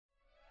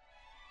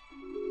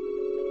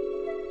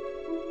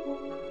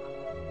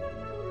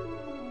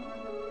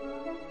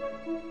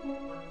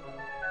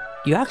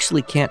you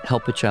actually can't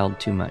help a child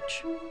too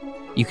much.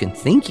 You can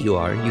think you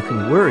are, you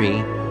can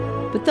worry,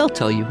 but they'll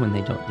tell you when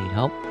they don't need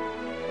help.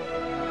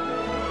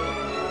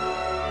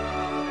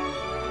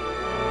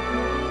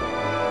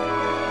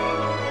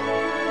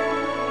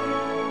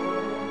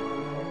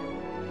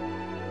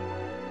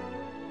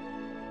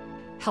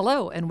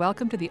 Hello, and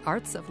welcome to the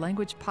Arts of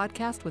Language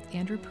podcast with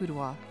Andrew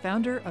Pudewa,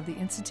 founder of the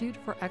Institute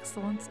for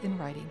Excellence in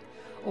Writing,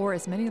 or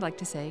as many like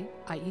to say,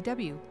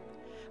 IEW.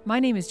 My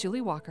name is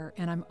Julie Walker,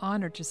 and I'm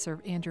honored to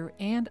serve Andrew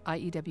and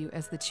IEW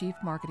as the Chief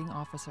Marketing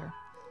Officer.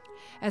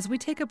 As we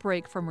take a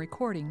break from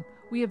recording,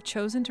 we have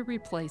chosen to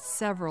replay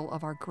several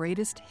of our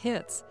greatest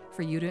hits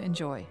for you to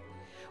enjoy.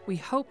 We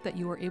hope that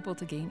you are able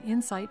to gain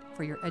insight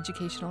for your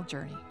educational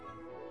journey.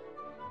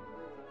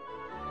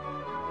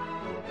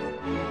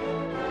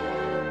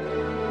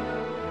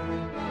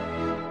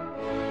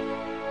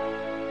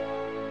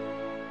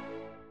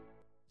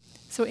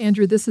 So,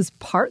 Andrew, this is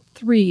part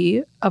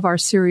 3 of our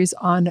series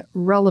on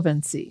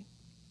relevancy.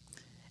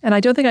 And I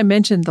don't think I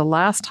mentioned the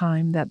last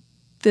time that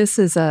this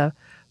is a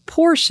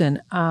portion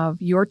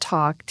of your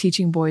talk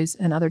teaching boys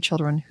and other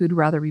children who'd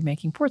rather be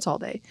making ports all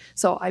day.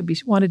 So I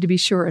wanted to be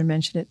sure and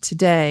mention it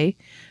today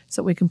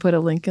so we can put a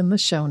link in the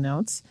show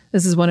notes.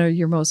 This is one of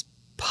your most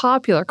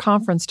popular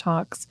conference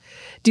talks.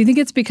 Do you think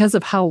it's because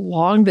of how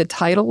long the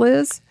title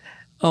is?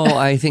 Oh,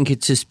 I think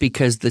it's just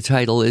because the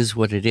title is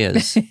what it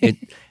is.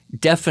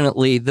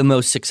 Definitely the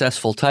most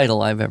successful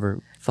title I've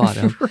ever thought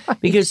of.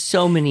 Right. Because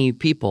so many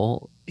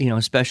people,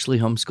 especially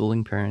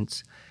homeschooling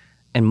parents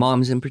and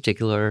moms in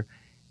particular,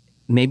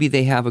 maybe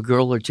they have a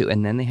girl or two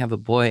and then they have a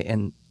boy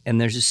and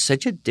there's just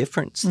such a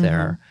difference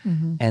there.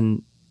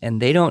 Mm-hmm.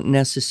 And they don't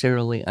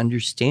necessarily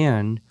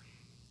understand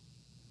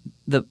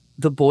the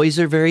boys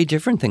are very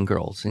different than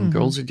girls and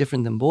girls are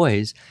different than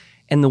boys.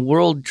 And the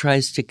world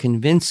tries to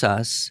convince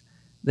us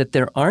that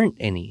there aren't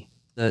any.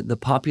 The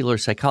popular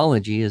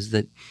psychology is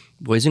that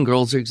boys and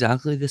girls are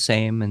exactly the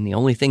same, and the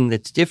only thing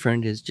that's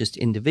different is just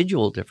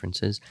individual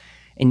differences.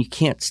 And you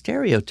can't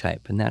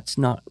stereotype, and that's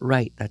not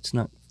right. That's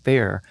not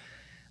fair.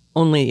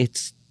 Only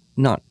it's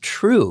not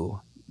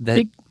true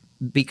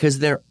because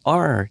there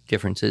are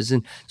differences.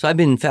 And so I've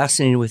been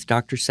fascinated with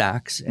Dr.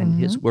 Sachs and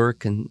his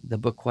work and the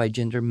book Why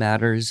Gender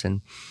Matters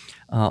and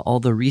all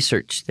the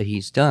research that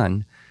he's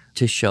done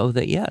to show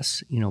that,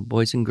 yes,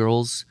 boys and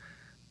girls,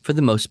 for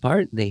the most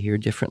part, they hear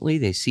differently,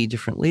 they see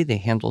differently, they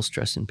handle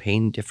stress and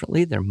pain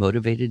differently, they're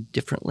motivated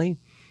differently.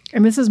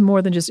 And this is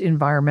more than just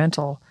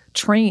environmental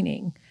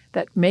training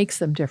that makes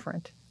them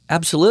different.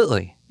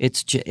 Absolutely.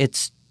 It's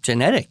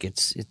genetic.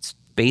 It's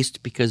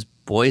based because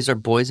boys are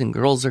boys and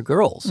girls are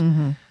girls.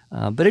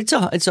 Mm-hmm. But it's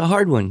a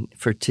hard one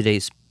for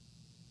today's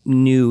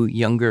new,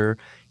 younger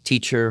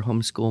teacher,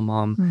 homeschool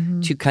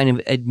mom to kind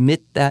of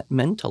admit that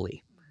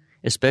mentally,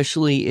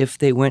 especially if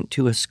they went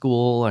to a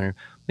school or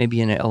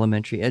maybe an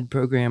elementary ed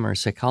program or a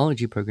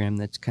psychology program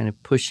that's kind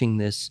of pushing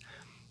this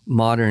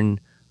modern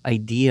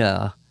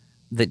idea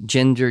that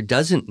gender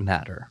doesn't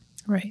matter.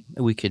 Right.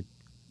 We could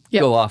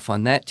go off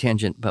on that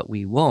tangent, but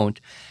we won't.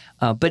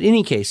 But in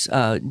any case,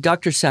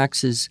 Dr.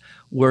 Sachs's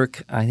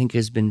work, I think,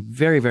 has been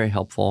very, very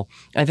helpful.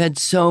 I've had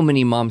so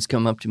many moms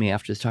come up to me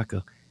after the talk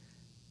go,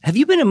 have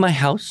you been in my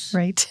house?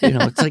 Right.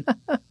 It's like,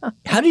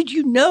 how did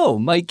you know?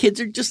 My kids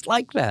are just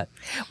like that.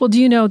 Well,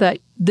 do you know that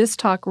this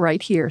talk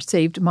right here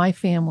saved my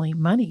family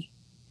money?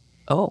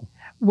 Oh.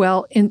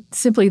 Well, in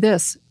simply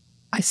this,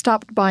 I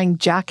stopped buying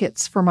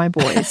jackets for my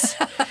boys.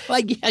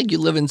 You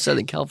live in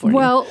Southern California.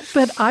 Well,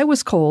 but I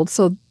was cold,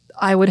 so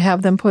I would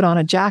have them put on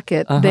a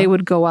jacket. They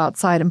would go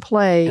outside and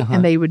play,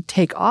 and they would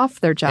take off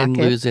their jacket. And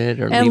lose it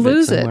or and leave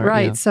lose it somewhere.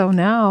 Right. Yeah. So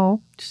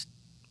now,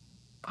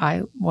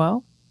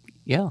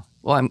 Yeah.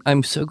 Well,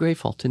 I'm so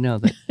grateful to know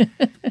that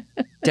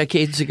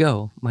decades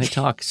ago, my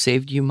talk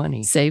saved you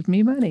money. Saved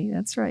me money.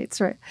 That's right. That's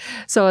right.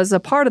 So as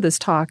a part of this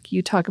talk,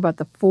 you talk about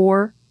the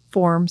 4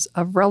 forms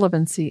of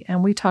relevancy,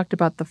 and we talked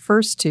about the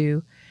first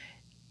 2,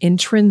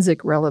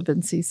 intrinsic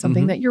relevancy,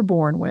 something that you're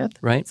born with,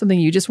 right? Something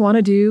you just want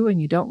to do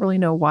and you don't really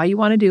know why you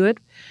want to do it,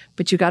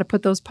 but you got to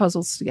put those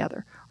puzzles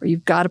together, or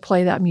you've got to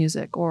play that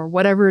music, or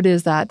whatever it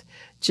is that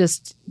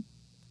just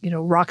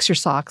rocks your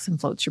socks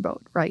and floats your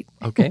boat, right?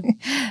 Okay.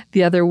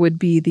 The other would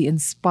be the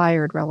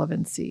inspired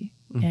relevancy.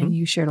 And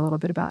you shared a little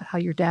bit about how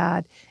your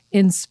dad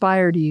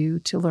inspired you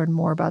to learn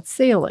more about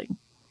sailing.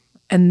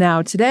 And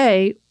now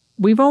today,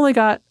 we've only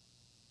got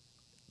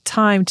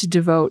time to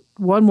devote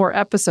one more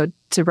episode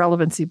to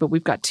relevancy, but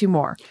we've got 2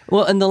 more.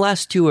 Well, and the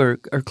last 2 are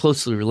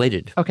closely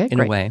related in great.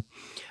 a way.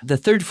 The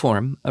third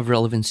form of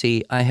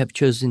relevancy I have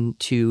chosen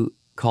to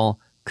call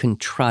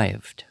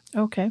contrived.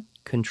 Okay.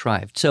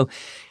 Contrived. So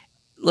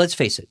let's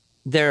face it,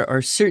 there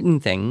are certain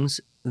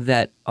things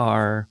that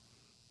are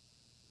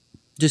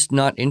just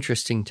not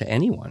interesting to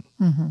anyone.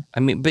 I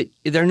mean, but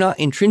they're not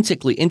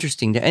intrinsically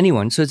interesting to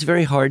anyone. So it's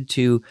very hard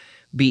to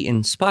be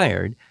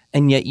inspired.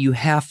 And yet you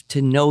have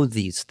to know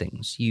these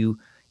things. You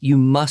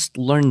must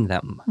learn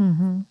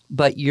them.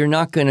 But you're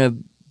not going to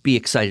be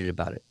excited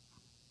about it.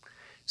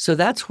 So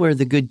that's where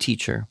the good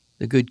teacher,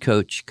 the good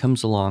coach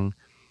comes along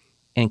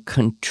and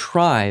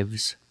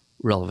contrives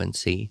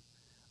relevancy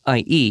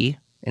i.e.,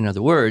 in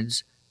other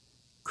words,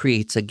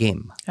 creates a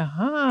game.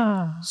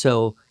 Aha.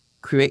 So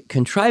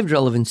contrived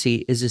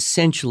relevancy is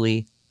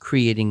essentially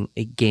creating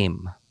a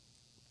game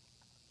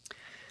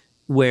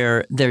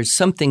where there's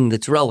something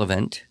that's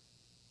relevant,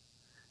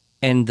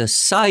 and the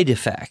side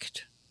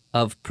effect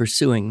of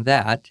pursuing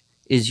that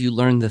is you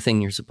learn the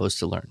thing you're supposed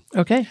to learn.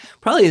 Okay.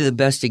 Probably the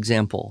best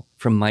example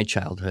from my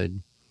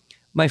childhood,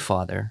 my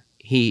father,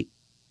 he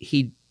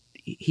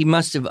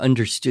must have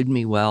understood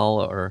me well,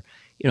 or,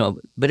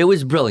 but it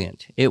was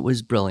brilliant. It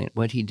was brilliant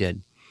what he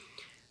did.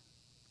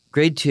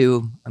 Grade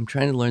 2, I'm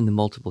trying to learn the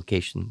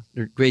multiplication,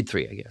 or grade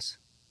 3, I guess.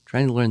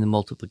 Trying to learn the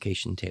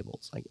multiplication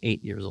tables, like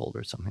 8 years old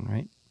or something,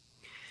 right?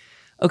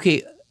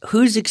 Okay,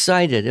 who's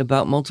excited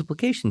about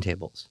multiplication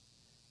tables?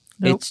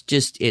 Nope. It's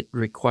just, it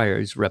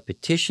requires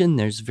repetition.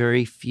 There's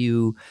very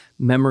few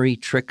memory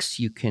tricks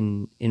you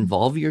can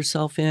involve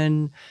yourself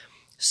in.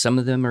 Some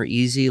of them are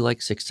easy,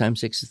 like 6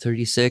 times 6 is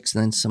 36,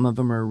 and then some of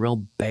them are real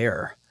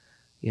bare.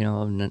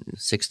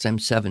 6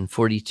 times 7,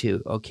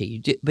 42.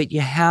 Okay, but you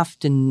have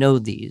to know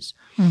these.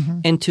 Mm-hmm.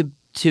 And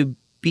to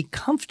be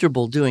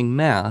comfortable doing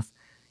math,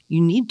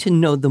 you need to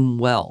know them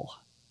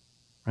well,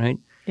 right?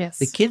 Yes.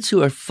 The kids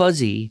who are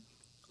fuzzy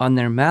on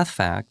their math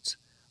facts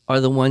are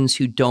the ones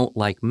who don't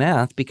like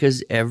math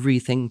because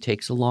everything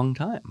takes a long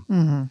time.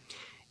 Mm-hmm.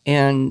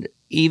 And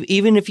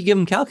even if you give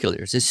them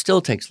calculators, it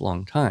still takes a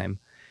long time.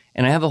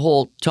 And I have a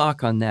whole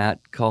talk on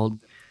that called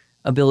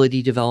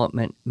Ability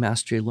Development,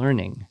 Mastery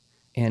Learning,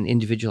 and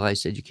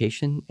Individualized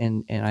Education.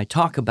 And I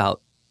talk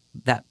about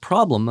that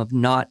problem of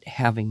not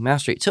having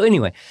mastery. So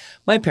anyway,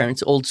 my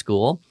parents, old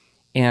school,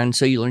 and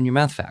so you learn your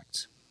math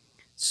facts.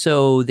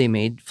 So they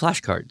made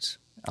flashcards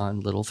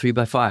on little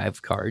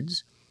 3x5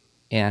 cards,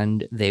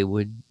 and they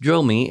would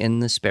drill me in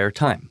the spare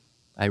time.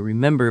 I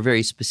remember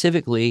very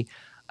specifically,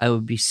 I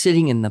would be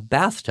sitting in the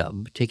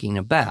bathtub taking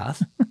a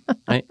bath,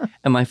 right?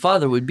 And my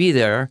father would be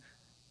there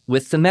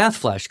with the math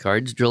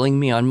flashcards drilling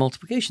me on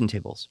multiplication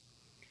tables.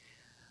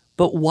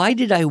 But why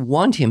did I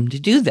want him to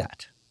do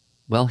that?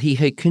 Well, he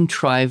had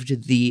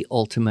contrived the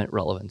ultimate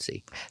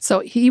relevancy. So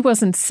he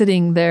wasn't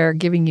sitting there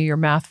giving you your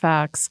math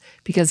facts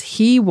because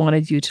he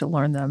wanted you to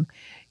learn them.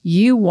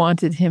 You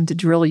wanted him to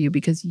drill you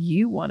because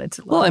you wanted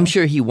to learn Well, I'm them.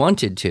 sure he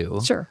wanted to.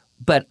 Sure.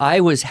 But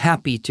I was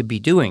happy to be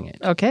doing it.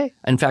 Okay.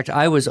 In fact,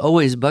 I was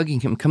always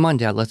bugging him, come on,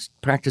 Dad, let's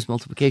practice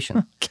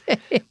multiplication.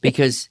 Okay.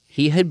 Because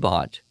he had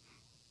bought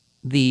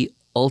the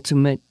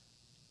ultimate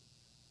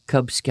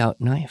Cub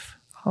Scout knife.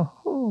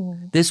 Oh.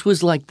 This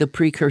was like the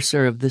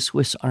precursor of the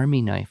Swiss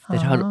Army knife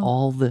that had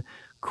all the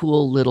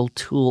cool little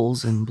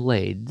tools and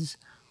blades.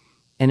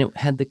 And it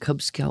had the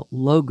Cub Scout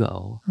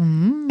logo.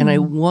 Mm. And I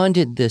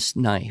wanted this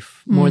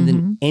knife more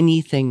than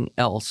anything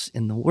else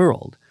in the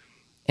world.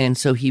 And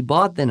so he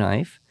bought the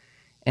knife,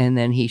 and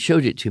then he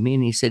showed it to me,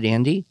 and he said,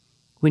 Andy,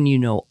 when you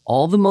know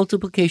all the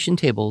multiplication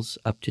tables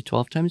up to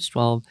 12 times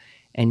 12,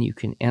 and you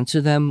can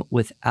answer them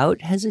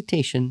without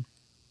hesitation,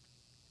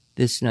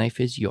 this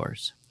knife is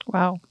yours.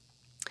 Wow.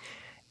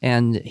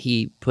 And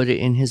he put it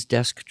in his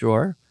desk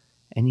drawer,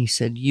 and he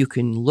said, you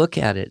can look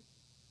at it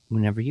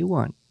whenever you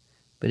want.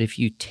 But if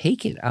you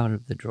take it out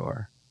of the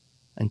drawer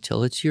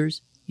until it's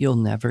yours, you'll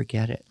never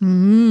get it.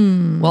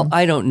 Mm. Well,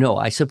 I don't know.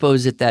 I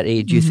suppose at that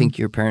age, you think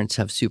your parents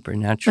have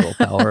supernatural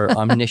power,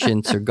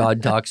 omniscience, or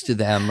God talks to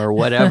them or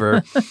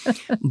whatever.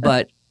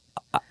 But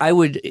I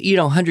would,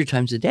 100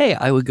 times a day,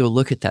 I would go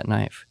look at that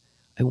knife.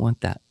 I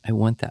want that. I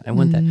want that. I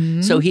want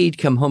that. So he'd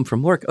come home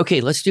from work.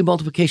 Okay, let's do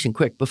multiplication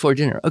quick before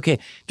dinner. Okay,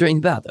 during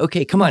the bath.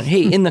 Okay, come on.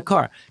 Hey, in the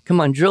car. Come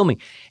on, drill me.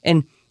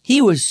 And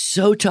he was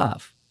so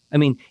tough. I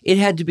mean, it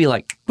had to be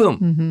like, boom.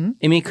 Mm-hmm.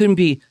 I mean, it couldn't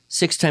be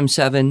 6 times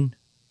 7,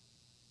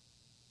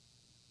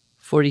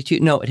 42.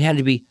 No, it had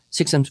to be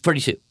 6 times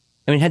 42.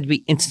 I mean, it had to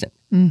be instant.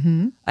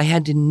 Mm-hmm. I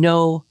had to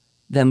know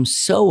them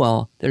so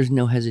well, there's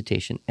no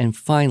hesitation. And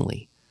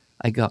finally,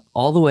 I got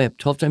all the way up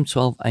 12 times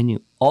 12. I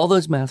knew all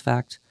those math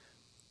facts.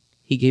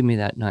 He gave me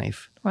that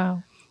knife.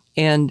 Wow.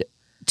 And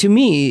to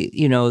me,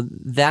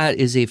 that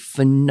is a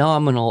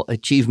phenomenal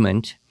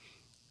achievement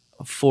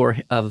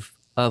of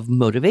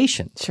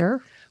motivation.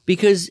 Sure.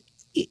 Because,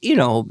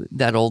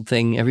 that old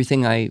thing,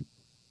 everything I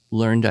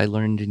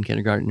learned in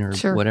kindergarten or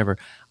whatever.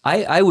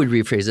 I would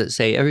rephrase it,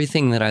 say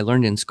everything that I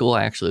learned in school,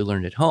 I actually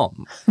learned at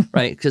home,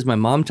 right? Because my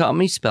mom taught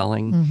me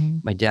spelling,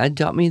 my dad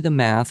taught me the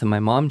math, and my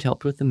mom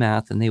helped with the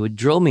math, and they would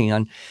drill me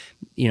on,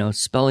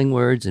 spelling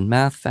words and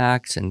math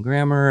facts and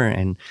grammar,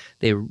 and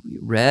they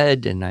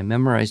read, and I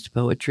memorized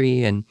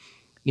poetry and,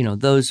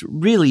 those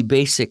really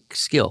basic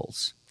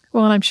skills.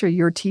 Well, and I'm sure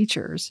your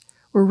teachers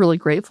were really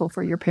grateful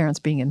for your parents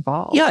being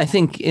involved. Yeah, I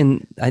think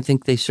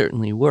they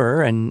certainly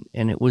were, and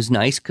it was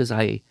nice because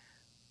I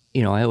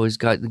always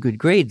got good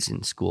grades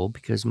in school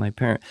because my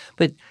parents.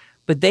 But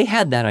they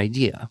had that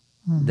idea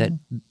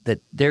that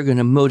they're going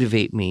to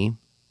motivate me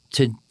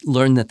to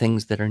learn the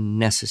things that are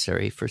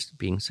necessary for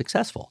being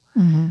successful.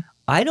 Mm-hmm.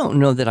 I don't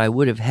know that I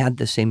would have had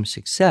the same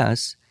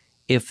success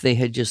if they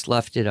had just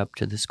left it up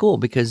to the school,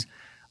 because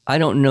I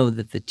don't know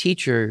that the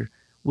teacher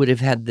would have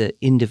had the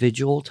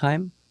individual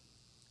time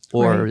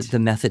or the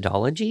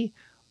methodology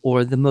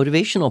or the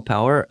motivational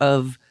power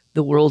of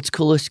the world's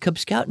coolest Cub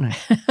Scout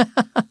knife.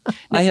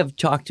 I have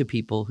talked to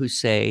people who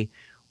say,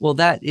 well,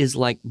 that is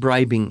like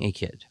bribing a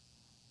kid,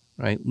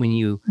 right? When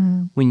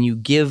you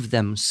give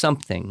them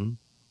something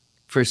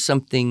for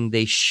something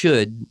they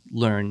should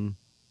learn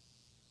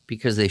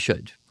because they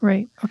should.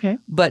 Right. Okay.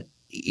 But,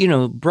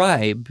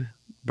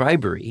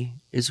 bribery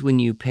is when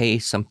you pay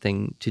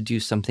something to do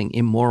something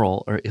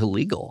immoral or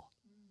illegal,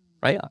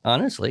 right?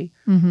 Honestly.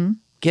 Mm-hmm.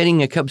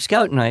 Getting a Cub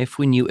Scout knife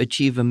when you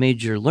achieve a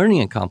major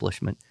learning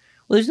accomplishment,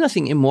 well, there's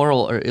nothing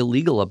immoral or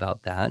illegal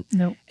about that.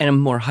 Nope. And I'm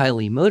more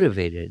highly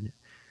motivated.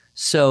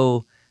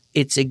 So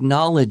it's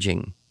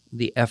acknowledging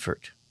the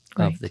effort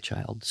of the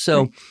child.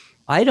 So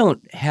I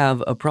don't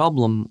have a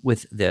problem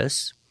with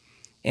this.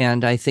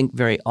 And I think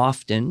very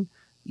often,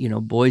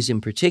 boys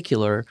in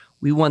particular,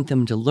 we want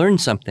them to learn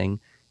something.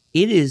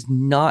 It is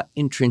not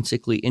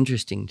intrinsically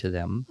interesting to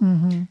them.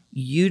 Mm-hmm.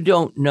 You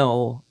don't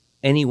know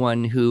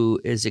anyone who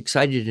is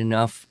excited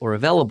enough or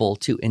available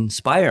to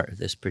inspire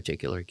this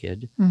particular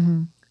kid.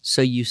 Mm-hmm.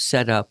 So you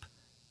set up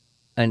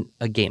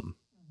a game.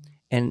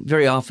 And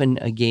very often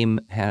a game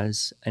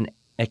has an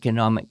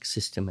economic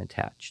system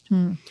attached.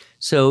 Mm.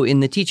 So in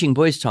the Teaching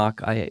Boys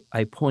talk,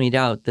 I point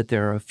out that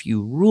there are a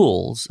few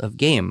rules of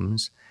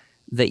games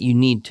that you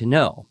need to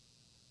know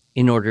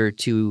in order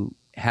to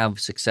have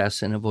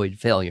success and avoid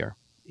failure.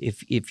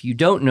 If you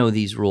don't know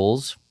these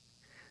rules,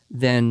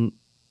 then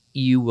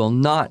you will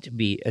not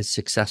be as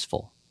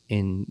successful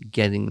in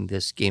getting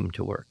this game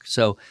to work.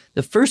 So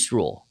the first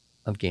rule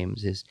of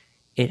games is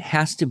it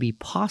has to be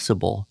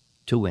possible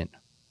to win.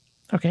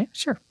 Okay,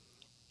 sure.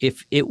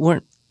 If it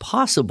weren't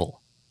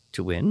possible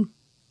to win,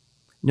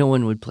 no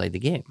one would play the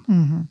game,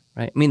 Mm-hmm.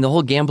 right? I mean, the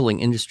whole gambling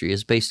industry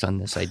is based on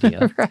this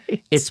idea.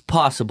 Right. It's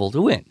possible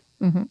to win,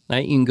 Mm-hmm.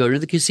 right? You can go to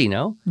the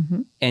casino,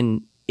 Mm-hmm.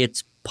 and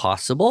it's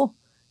possible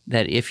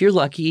that if you're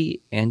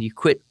lucky and you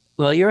quit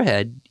while you're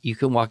ahead, you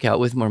can walk out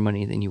with more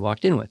money than you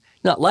walked in with.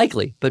 Not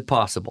likely, but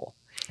possible.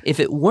 If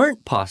it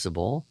weren't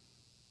possible,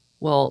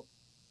 well,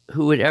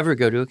 who would ever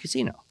go to a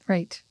casino?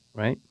 Right.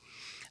 Right?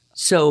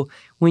 So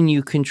when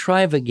you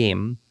contrive a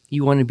game,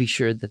 you want to be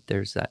sure that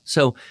there's that.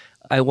 So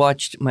I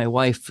watched my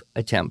wife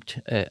attempt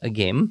a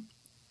game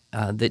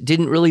that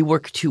didn't really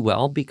work too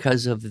well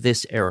because of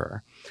this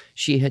error.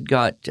 She had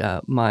got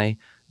my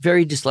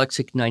very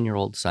dyslexic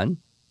 9-year-old son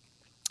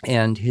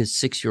and his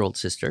 6-year-old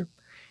sister,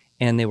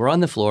 and they were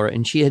on the floor,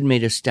 and she had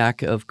made a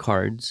stack of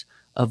cards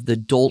of the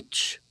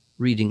Dolch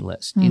reading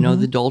list. You know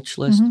the Dolch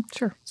list? Mm-hmm.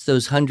 Sure. It's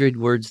those 100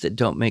 words that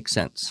don't make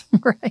sense.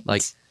 Right.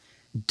 Like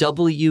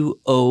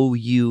WOULD.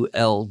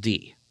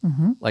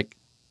 Mm-hmm. Like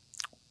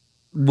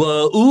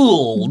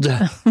would.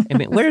 I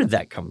mean, where did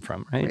that come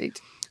from, Right.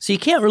 So you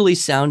can't really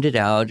sound it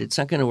out. It's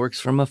not going to work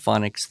from a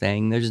phonics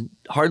thing. There's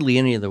hardly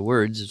any other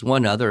words. There's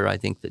one other, I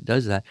think, that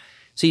does that.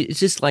 So it's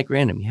just like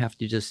random. You have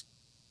to just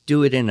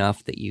do it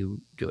enough that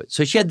you do it.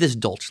 So she had this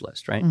Dolch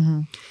list, right?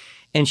 Mm-hmm.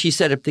 And she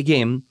set up the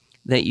game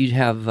that you'd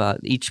have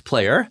each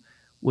player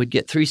would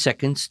get 3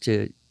 seconds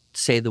to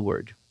say the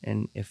word.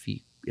 And if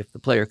the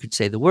player could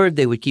say the word,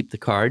 they would keep the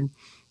card.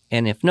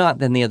 And if not,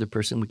 then the other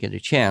person would get a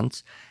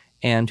chance.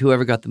 And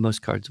whoever got the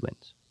most cards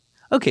wins.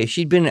 Okay,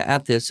 she'd been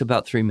at this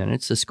about 3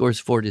 minutes. The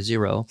score's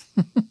 4-0.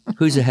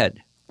 Who's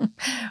ahead?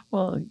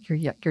 Well,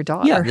 your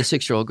daughter. Yeah, the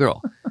 6-year-old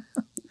girl.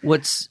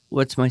 What's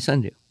my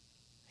son do?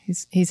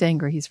 He's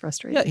angry. He's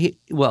frustrated.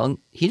 Yeah,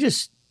 he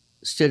just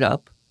stood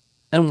up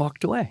and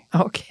walked away.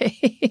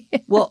 Okay.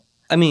 Well,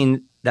 I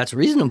mean, that's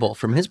reasonable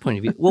from his point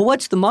of view. Well,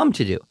 what's the mom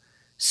to do?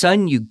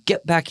 Son, you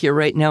get back here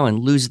right now and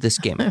lose this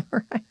game. Right.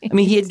 I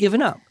mean, he had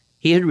given up.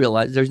 He had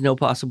realized there's no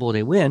possibility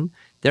to win.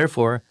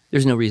 Therefore,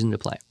 there's no reason to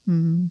play.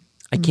 Mm-hmm.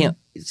 I can't.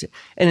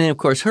 And then, of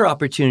course, her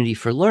opportunity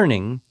for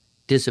learning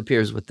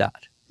disappears with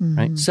that,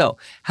 right? So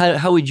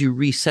how would you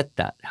reset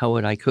that? How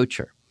would I coach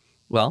her?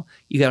 Well,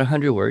 you got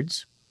 100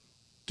 words.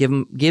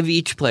 Give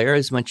each player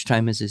as much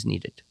time as is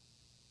needed.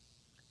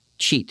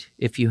 Cheat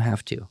if you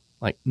have to.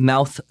 Like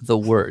mouth the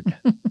word.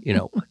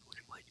 What?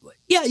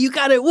 Yeah, you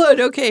got it,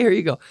 would. Okay, here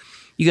you go.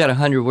 You got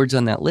 100 words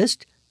on that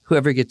list.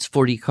 Whoever gets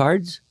 40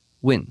 cards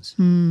wins.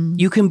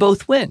 You can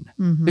both win.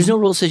 Mm-hmm. There's no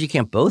rule that says you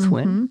can't both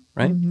win,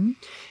 right? Mm-hmm.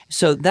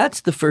 So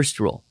that's the first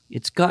rule.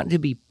 It's got to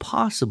be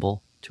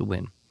possible to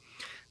win.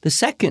 The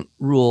second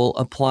rule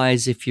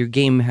applies if your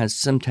game has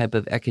some type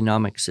of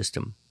economic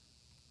system.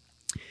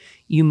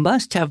 You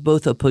must have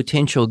both a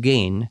potential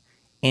gain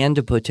and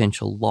a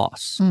potential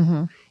loss.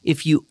 Mm-hmm.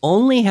 If you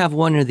only have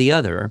one or the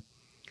other,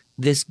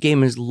 this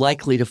game is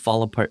likely to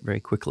fall apart very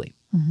quickly.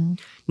 Mm-hmm.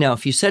 Now,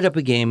 if you set up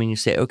a game and you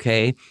say,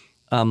 okay,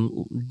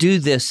 do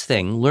this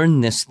thing,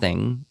 learn this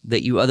thing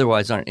that you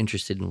otherwise aren't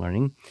interested in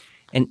learning,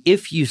 and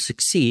if you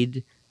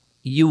succeed,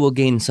 you will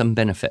gain some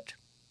benefit,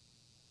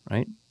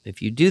 right?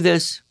 If you do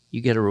this, you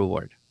get a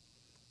reward.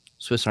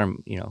 Swiss Army,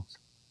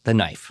 the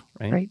knife,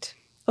 right? Right.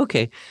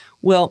 Okay.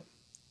 Well,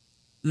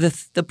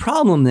 the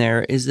problem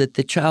there is that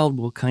the child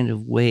will kind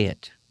of weigh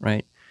it,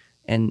 right?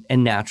 And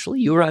naturally,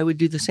 you or I would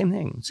do the same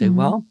thing and say,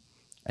 well,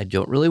 I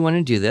don't really want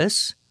to do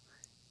this.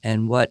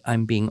 And what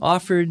I'm being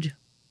offered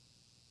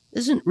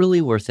isn't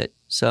really worth it.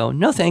 So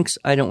no thanks,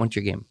 I don't want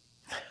your game.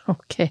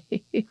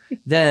 Okay.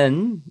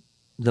 Then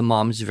the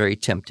mom's very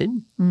tempted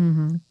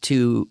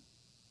to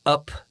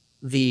up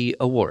the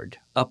award,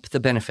 up the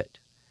benefit.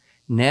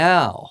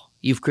 Now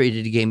you've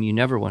created a game you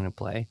never want to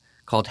play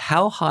called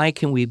How High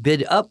Can We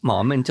Bid Up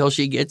Mom Until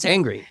She Gets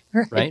Angry?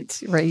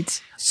 Right.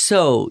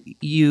 So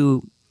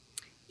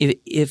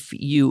if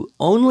you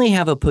only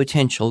have a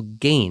potential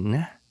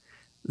gain,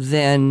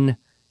 then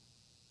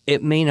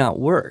it may not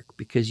work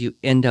because you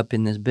end up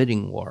in this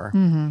bidding war.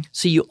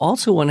 So you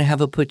also want to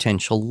have a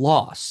potential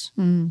loss,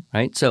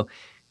 right? So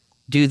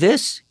do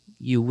this,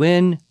 you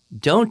win.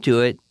 Don't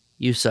do it,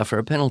 you suffer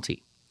a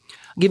penalty.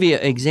 I'll give you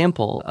an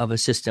example of a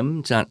system.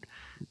 It's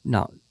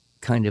not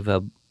kind of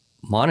a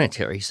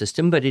monetary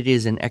system, but it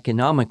is an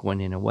economic one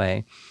in a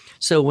way.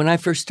 So when I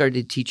first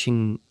started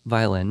teaching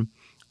violin,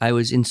 I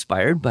was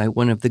inspired by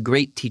one of the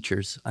great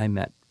teachers I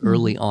met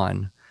early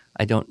on.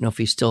 I don't know if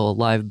he's still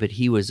alive, but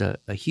he was a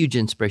huge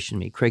inspiration to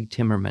me, Craig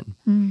Timmerman.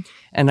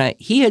 And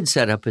he had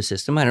set up a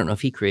system, I don't know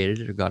if he created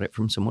it or got it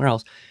from somewhere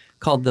else,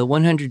 called the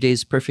 100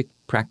 Days Perfect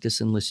Practice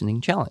and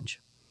Listening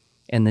Challenge.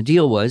 And the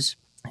deal was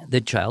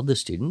the child, the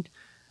student,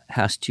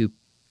 has to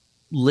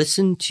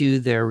listen to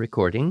their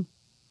recording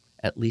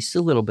at least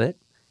a little bit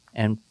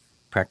and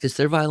practice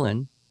their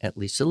violin at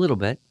least a little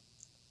bit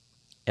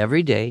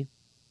every day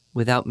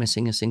without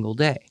missing a single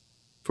day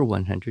for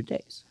 100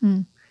 days.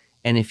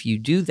 And if you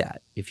do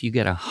that, if you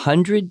get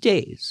 100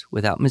 days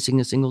without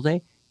missing a single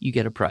day, you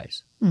get a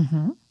prize.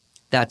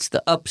 That's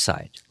the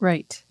upside.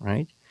 Right.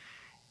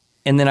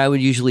 And then I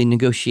would usually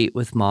negotiate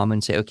with mom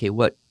and say, okay,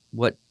 what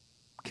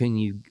can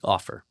you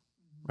offer?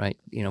 Right?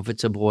 You know, if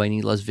it's a boy and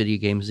he loves video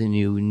games, a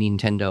new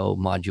Nintendo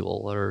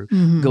module, or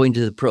going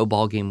to the pro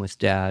ball game with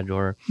dad,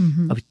 or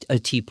a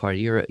tea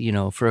party, or, you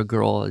know, for a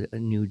girl, a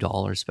new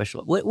doll or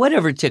special,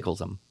 whatever tickles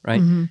them,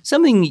 right?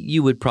 Something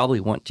you would probably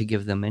want to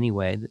give them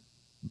anyway,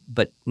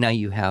 but now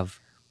you have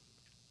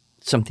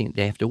something,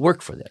 they have to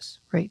work for this.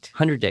 Right.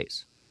 100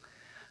 days.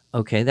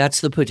 Okay,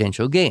 that's the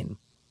potential gain.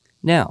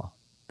 Now,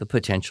 the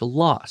potential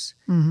loss.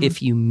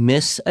 If you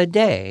miss a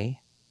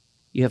day,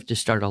 you have to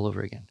start all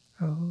over again.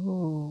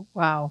 Oh,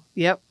 wow.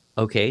 Yep.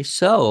 Okay,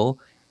 so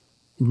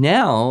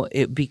now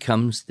it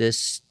becomes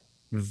this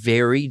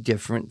very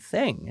different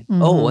thing.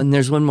 Oh, and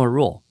there's one more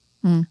rule.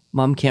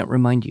 Mom can't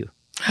remind you.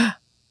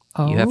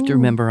 You have to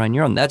remember on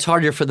your own. That's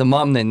harder for the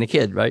mom than the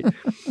kid, right?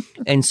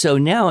 And so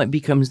now it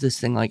becomes this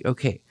thing like,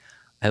 okay,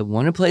 I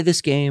want to play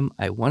this game.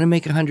 I want to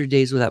make 100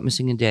 days without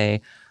missing a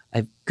day.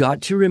 I've got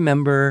to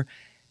remember.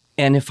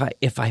 And if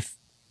I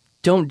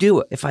don't do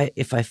it,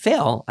 if I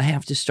fail, I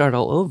have to start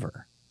all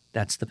over.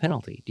 That's the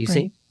penalty. Do you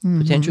see?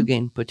 Potential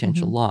gain,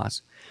 potential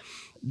loss.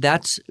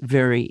 That's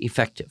very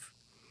effective.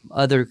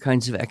 Other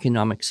kinds of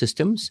economic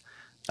systems,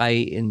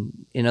 in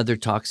other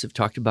talks have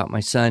talked about my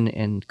son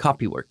and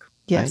copy work.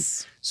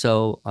 Yes. Right?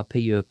 So I'll pay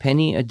you a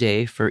penny a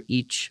day for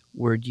each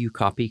word you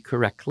copy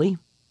correctly,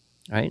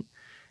 right?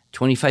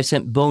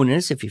 25-cent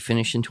bonus if you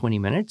finish in 20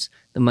 minutes.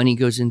 The money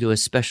goes into a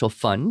special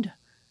fund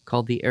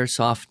called the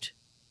Airsoft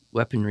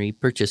Weaponry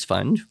Purchase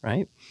Fund,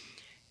 right?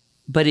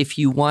 But if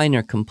you whine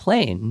or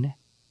complain,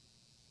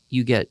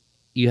 you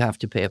have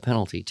to pay a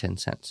penalty, 10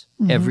 cents,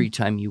 every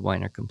time you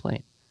whine or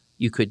complain.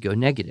 You could go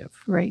negative.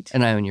 Right.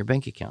 And I own your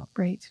bank account.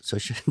 Right. So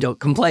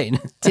don't complain.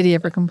 Did he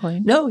ever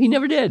complain? No, he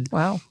never did.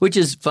 Wow. Which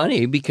is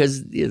funny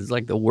because it's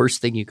like the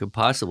worst thing you could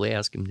possibly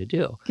ask him to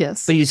do.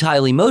 Yes. But he's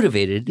highly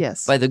motivated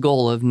Yes. by the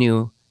goal of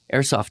new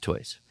airsoft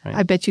toys. Right?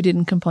 I bet you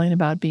didn't complain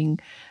about being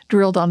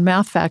drilled on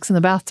math facts in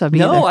the bathtub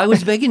either. No, I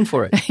was begging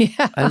for it.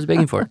 I was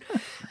begging for it.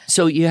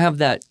 So you have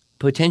that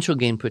potential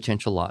gain,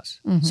 potential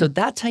loss. So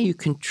that's how you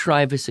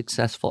contrive a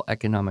successful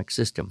economic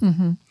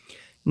system.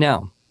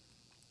 Now,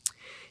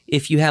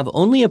 if you have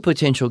only a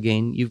potential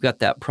gain, you've got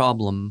that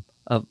problem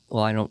of,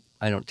 well,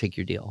 I don't take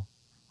your deal,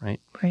 right?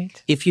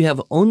 Right. If you have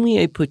only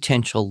a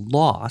potential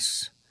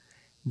loss,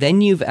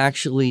 then you've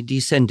actually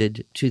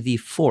descended to the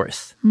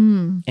fourth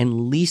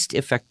and least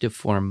effective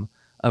form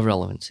of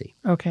relevancy,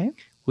 Okay.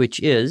 which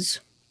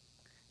is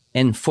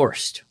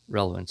enforced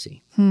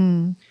relevancy.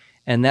 And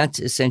that's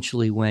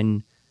essentially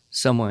when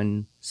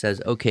someone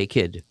says, okay,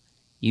 kid,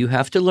 you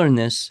have to learn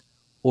this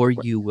or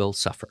you will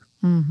suffer.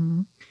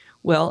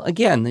 Well,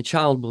 again, the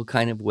child will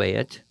kind of weigh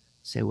it,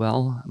 say,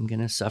 well, I'm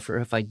going to suffer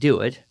if I do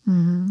it.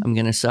 I'm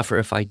going to suffer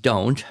if I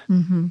don't.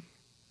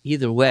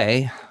 Either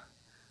way,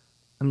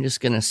 I'm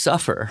just going to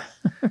suffer.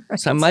 Right.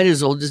 So I might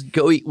as well just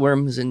go eat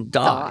worms and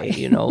die.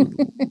 You know,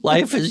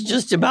 life is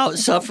just about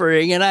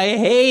suffering and I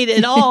hate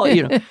it all.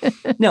 You know,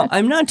 no,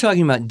 I'm not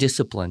talking about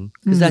discipline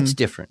because that's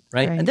different,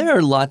 right? And there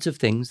are lots of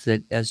things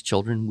that as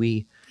children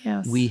we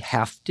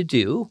have to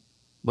do,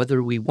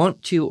 whether we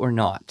want to or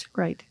not.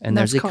 Right. And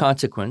there's a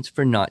consequence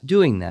for not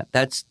doing that.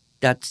 That's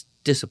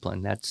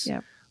discipline.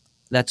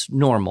 That's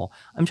normal.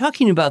 I'm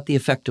talking about the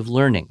effect of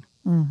learning,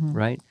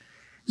 right?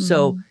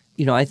 So,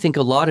 you know, I think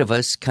a lot of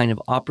us kind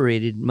of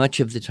operated much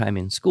of the time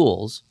in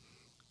schools.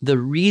 The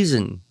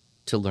reason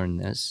to learn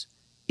this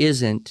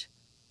isn't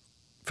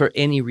for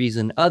any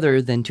reason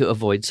other than to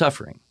avoid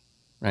suffering,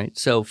 right?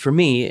 So for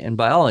me in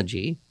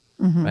biology,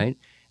 right?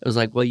 It was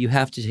like, well, you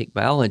have to take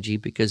biology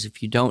because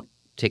if you don't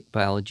take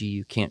biology,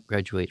 you can't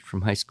graduate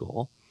from high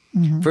school.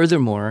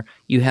 Furthermore,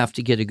 you have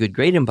to get a good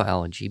grade in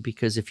biology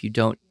because if you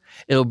don't,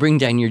 it'll bring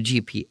down your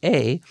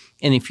GPA.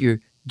 And if your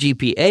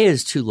GPA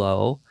is too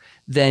low,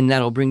 then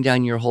that'll bring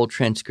down your whole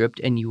transcript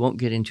and you won't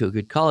get into a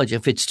good college.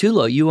 If it's too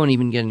low, you won't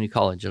even get into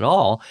college at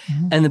all.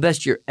 And the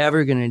best you're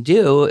ever going to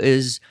do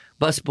is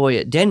busboy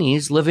at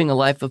Denny's, living a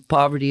life of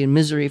poverty and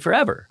misery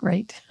forever.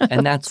 Right.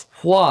 And that's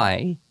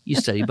why you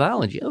study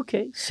biology.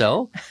 Okay,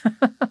 so,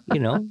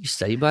 you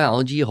study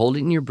biology, you hold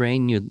it in your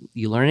brain,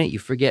 you learn it, you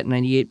forget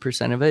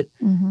 98% of it,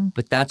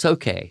 but that's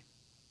okay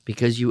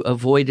because you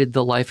avoided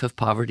the life of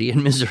poverty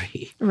and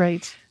misery.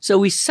 Right. So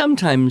we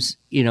sometimes,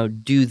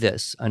 do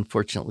this,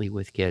 unfortunately,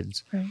 with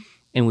kids. Right.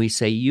 And we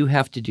say, you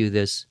have to do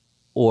this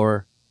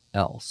or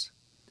else.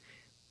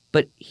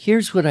 But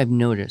here's what I've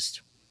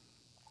noticed.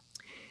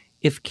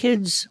 If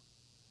kids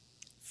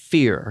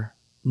fear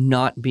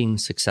not being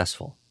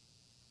successful,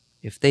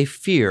 if they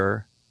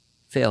fear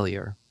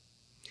failure,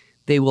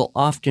 they will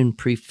often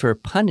prefer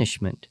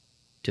punishment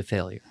to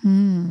failure.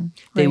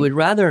 They would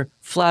rather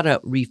flat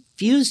out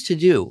refuse to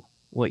do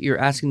what you're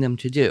asking them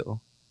to do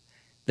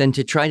than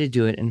to try to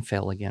do it and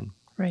fail again.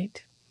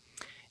 Right.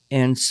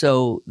 And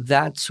so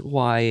that's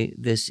why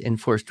this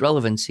enforced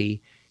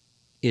relevancy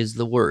is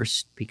the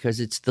worst, because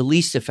it's the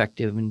least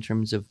effective in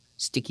terms of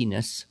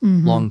stickiness,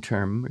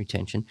 long-term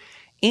retention,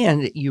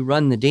 and you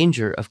run the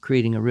danger of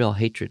creating a real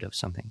hatred of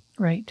something.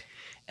 Right.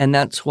 And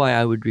that's why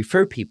I would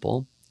refer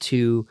people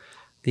to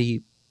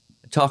the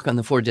talk on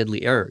the 4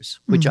 deadly errors,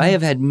 which I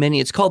have had many.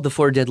 It's called the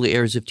 4 deadly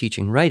errors of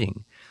teaching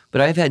writing.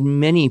 But I've had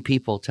many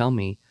people tell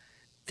me,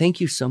 thank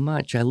you so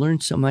much. I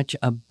learned so much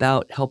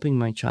about helping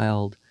my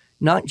child,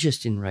 not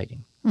just in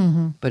writing,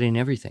 but in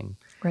everything.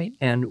 Right.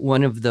 And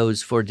one of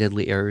those 4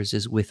 deadly errors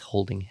is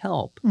withholding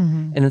help.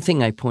 And the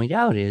thing I point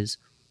out is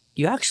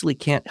you actually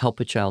can't help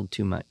a child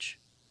too much.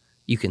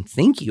 You can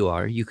think you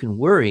are, you can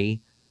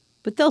worry,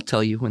 but they'll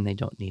tell you when they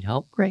don't need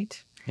help.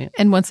 Right. Yeah.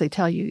 And once they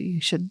tell you, you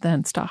should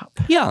then stop.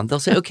 Yeah, they'll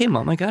say, okay,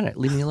 Mom, I got it.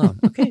 Leave me alone.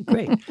 Okay,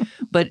 great.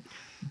 But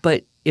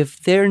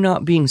if they're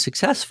not being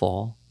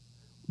successful,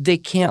 they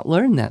can't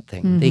learn that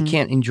thing. They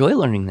can't enjoy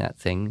learning that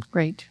thing.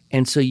 Right.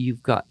 And so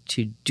you've got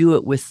to do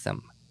it with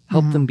them,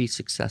 help them be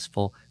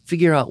successful,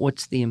 figure out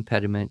what's the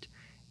impediment,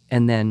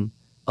 and then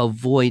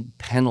avoid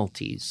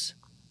penalties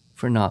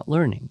for not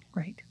learning.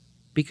 Right.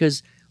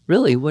 Because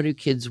really, what do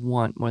kids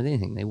want more than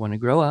anything? They want to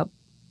grow up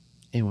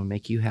and want to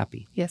make you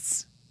happy.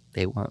 Yes.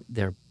 They want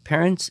their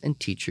parents and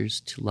teachers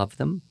to love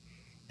them,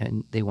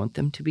 and they want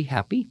them to be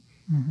happy.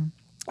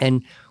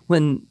 And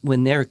when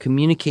they're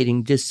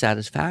communicating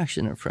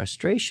dissatisfaction or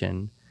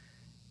frustration,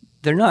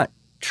 they're not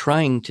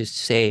trying to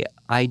say,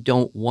 I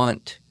don't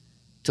want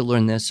to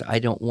learn this, I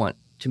don't want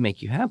to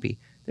make you happy.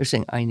 They're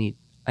saying, I need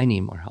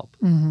more help.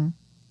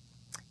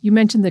 You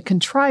mentioned the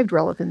contrived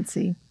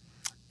relevancy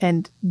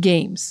and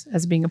games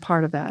as being a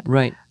part of that.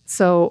 Right.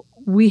 So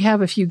we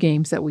have a few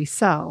games that we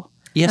sell.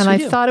 Yes, and we I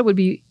do. thought it would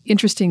be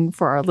interesting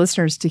for our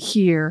listeners to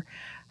hear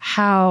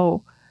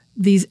how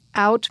these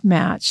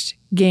outmatched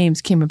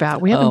games came about.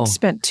 We haven't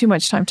spent too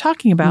much time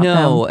talking about them.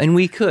 No, and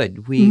we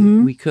could.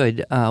 We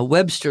could.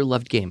 Webster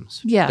loved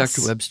games. Yes.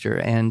 Dr. Webster.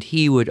 And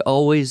he would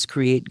always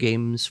create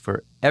games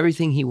for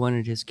everything he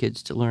wanted his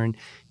kids to learn.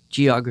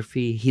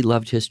 Geography. He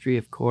loved history,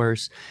 of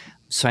course.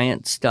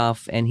 Science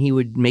stuff. And he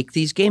would make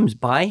these games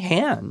by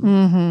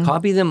hand.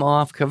 Copy them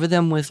off, cover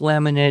them with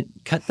laminate,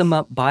 cut them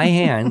up by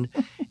hand,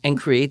 and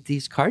create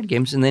these card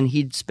games. And then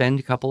he'd spend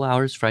a couple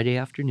hours Friday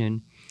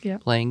afternoon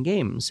playing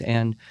games.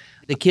 And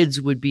the kids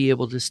would be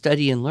able to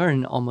study and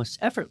learn almost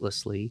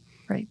effortlessly.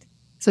 Right.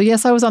 So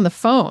yes, I was on the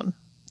phone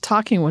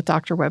talking with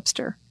Dr.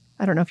 Webster.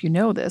 I don't know if you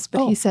know this,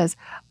 but he says,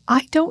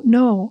 I don't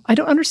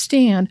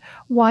understand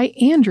why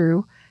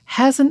Andrew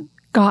hasn't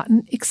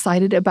gotten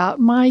excited about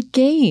my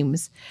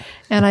games.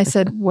 And I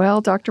said,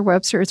 well, Dr.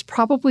 Webster, it's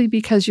probably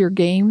because your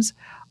games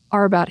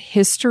are about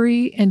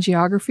history and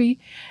geography,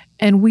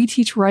 and we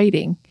teach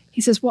writing. He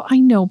says, well, I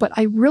know, but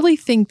I really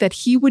think that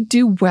he would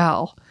do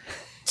well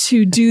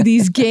to do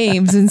these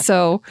games. And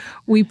so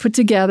we put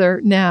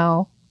together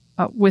now,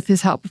 with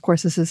his help, of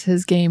course, this is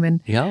his game.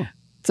 And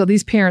so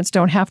these parents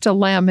don't have to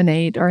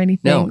laminate or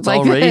anything. No, it's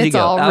all ready to go.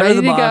 All Out ready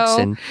of the to box.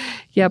 go.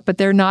 Yeah, but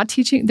they're not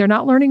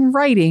learning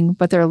writing,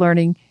 but they're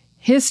learning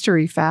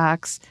history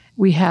facts.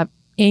 We have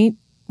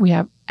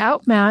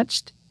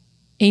outmatched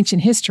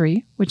ancient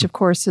history, which of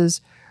course is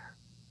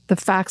the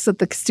facts that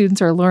the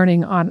students are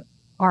learning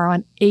are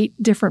on 8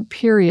 different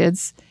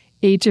periods,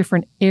 8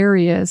 different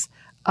areas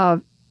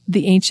of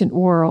the ancient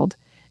world.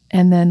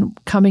 And then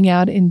coming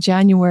out in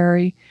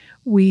January,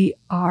 we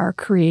are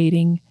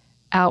creating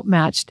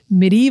outmatched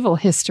medieval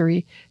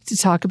history to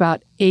talk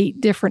about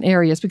 8 different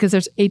areas, because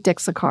there's 8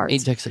 decks of cards.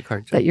 8 decks of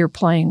cards. That you're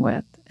playing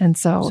with. And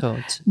so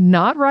it's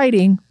not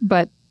writing,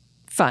 but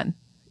fun.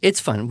 It's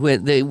fun.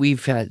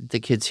 We've had the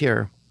kids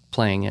here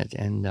playing it,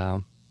 and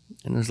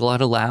there's a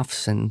lot of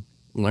laughs and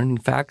learning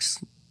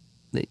facts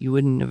that you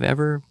wouldn't have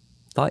ever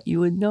thought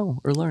you would know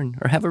or learn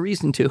or have a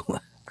reason to.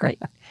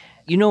 Great.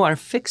 Our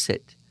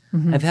Fix-It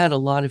I've had a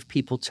lot of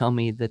people tell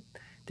me that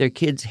their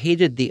kids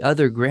hated the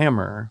other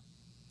grammar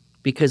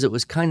because it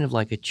was kind of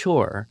like a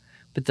chore,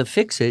 but the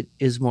Fix-It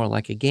is more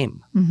like a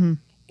game.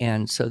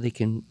 And so they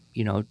can,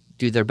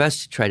 do their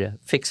best to try to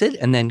fix it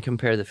and then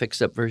compare the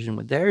fixed-up version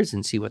with theirs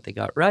and see what they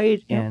got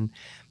right and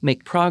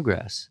make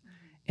progress.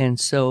 And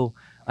so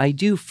I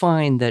do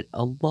find that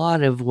a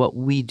lot of what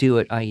we do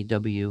at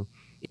IEW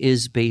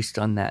is based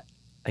on that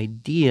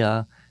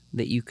idea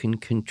that you can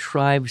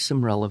contrive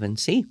some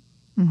relevancy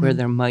where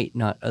there might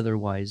not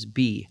otherwise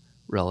be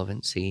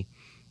relevancy.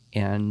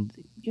 And,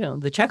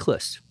 the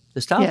checklist,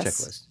 the style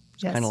checklist.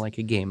 It's kind of like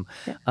a game.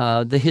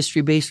 The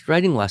history-based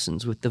writing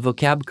lessons with the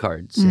vocab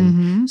cards.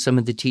 And some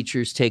of the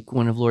teachers take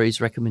one of Lori's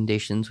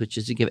recommendations, which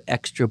is to give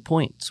extra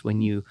points.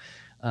 When you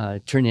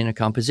turn in a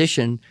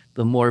composition,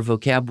 the more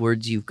vocab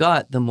words you've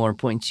got, the more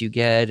points you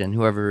get. And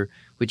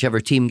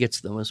whichever team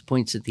gets the most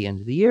points at the end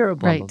of the year,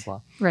 blah, blah,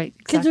 blah. Right.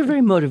 Exactly. Kids are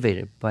very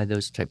motivated by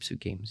those types of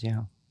games,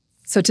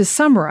 So to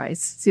summarize,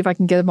 see if I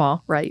can get them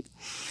all right.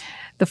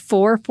 The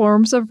 4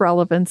 forms of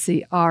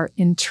relevancy are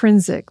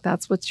intrinsic.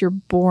 That's what you're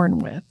born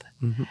with.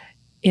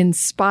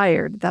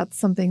 Inspired. That's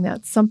something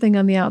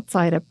on the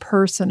outside, a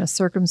person, a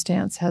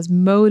circumstance has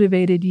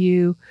motivated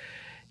you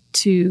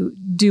to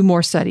do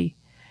more study.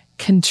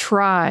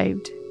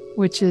 Contrived,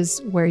 which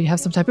is where you have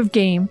some type of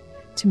game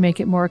to make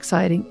it more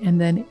exciting. And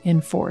then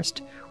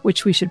enforced,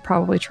 which we should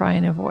probably try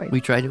and avoid.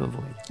 We try to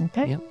avoid.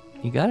 Okay. Yep,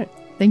 you got it.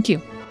 Thank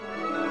you.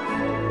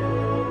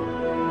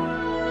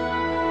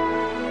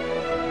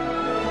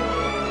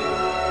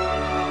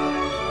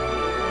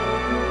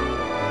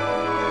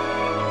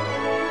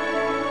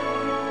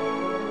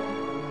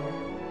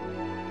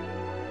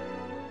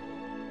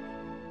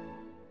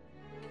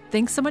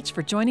 Thanks so much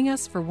for joining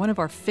us for one of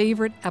our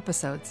favorite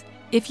episodes.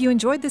 If you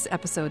enjoyed this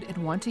episode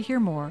and want to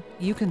hear more,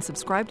 you can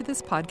subscribe to this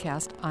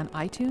podcast on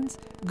iTunes,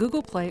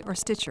 Google Play, or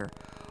Stitcher,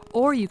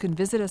 or you can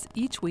visit us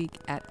each week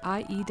at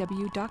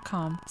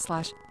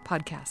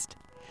iew.com/podcast.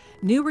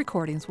 New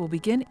recordings will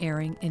begin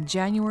airing in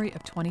January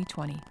of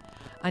 2020.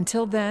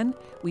 Until then,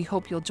 we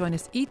hope you'll join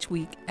us each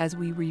week as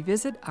we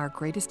revisit our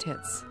greatest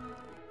hits.